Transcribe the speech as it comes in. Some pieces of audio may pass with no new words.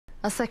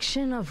A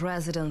section of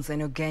residents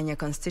in Ugenya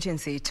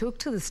constituency took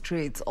to the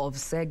streets of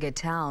Sega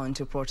town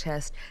to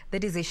protest the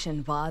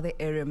decision by the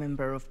area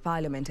member of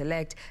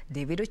parliament-elect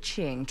David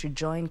Ochieng to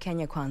join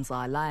Kenya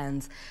Kwanza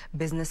alliance.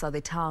 Business at the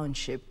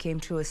township came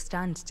to a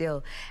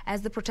standstill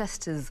as the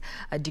protesters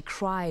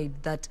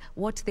decried that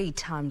what they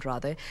termed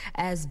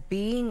as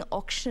being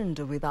auctioned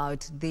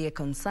without their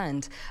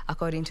consent.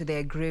 According to the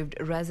aggrieved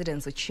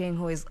residents, Ochieng,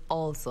 who is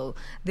also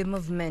the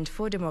Movement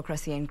for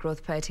Democracy and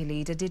Growth party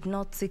leader, did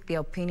not seek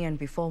their opinion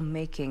before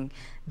making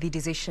the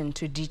decision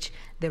to ditch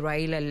the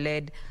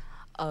Raila-led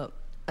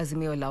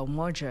Azimio la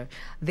Umoja.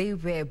 They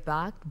were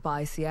backed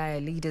by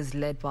Siaya leaders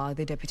led by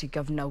the Deputy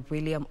Governor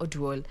William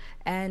Oduol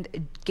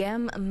and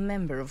GEM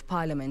Member of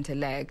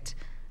Parliament-elect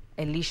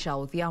Elisha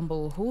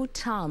Odhiambo, who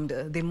termed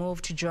the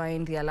move to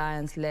join the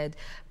alliance led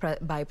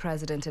by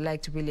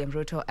President-elect William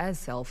Ruto as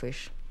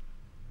selfish.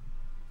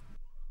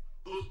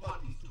 Those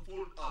parties to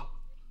fold up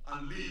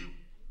and leave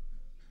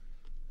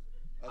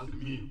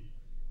Azimio.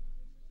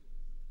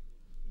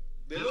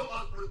 The law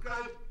has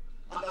prescribed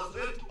and has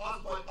read to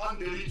us by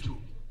Anderito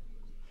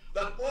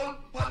that all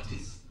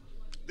parties,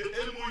 the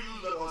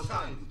MOUs that were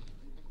signed,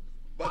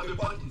 but the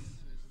parties,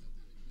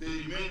 they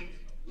remain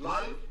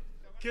live.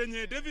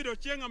 Kenye David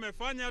Ochieng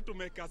amefanya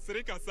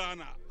tumekasirika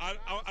sana.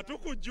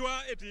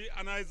 Hatukujua eti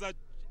anaweza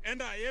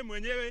enda yeye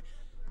mwenyewe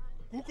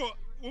huko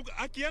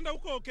akienda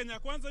huko Kenya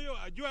Kwanza,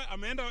 hiyo ajua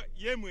ameenda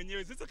yeye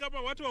mwenyewe. Sisi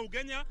kama watu wa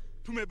Ugenya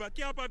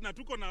tumebakia hapa na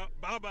tuko na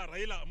baba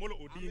Raila Amolo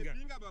Odinga.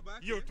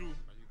 Hiyo tu.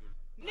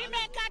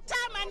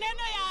 Nimekataa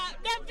maneno ya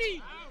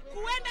David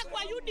kuenda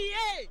kwa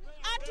UDA.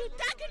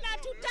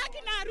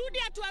 Hatutaki na arudi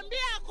atuambie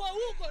ako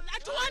huko.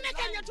 Atuone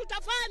Kenya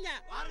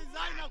tutafanya.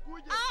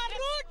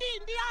 Arudi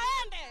ndio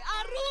aende.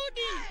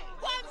 Arudi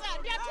kwanza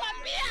ndio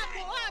atuambie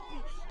ako wapi.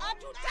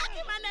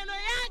 Hatutaki maneno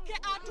yake,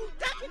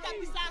 hatutaki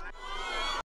kabisa.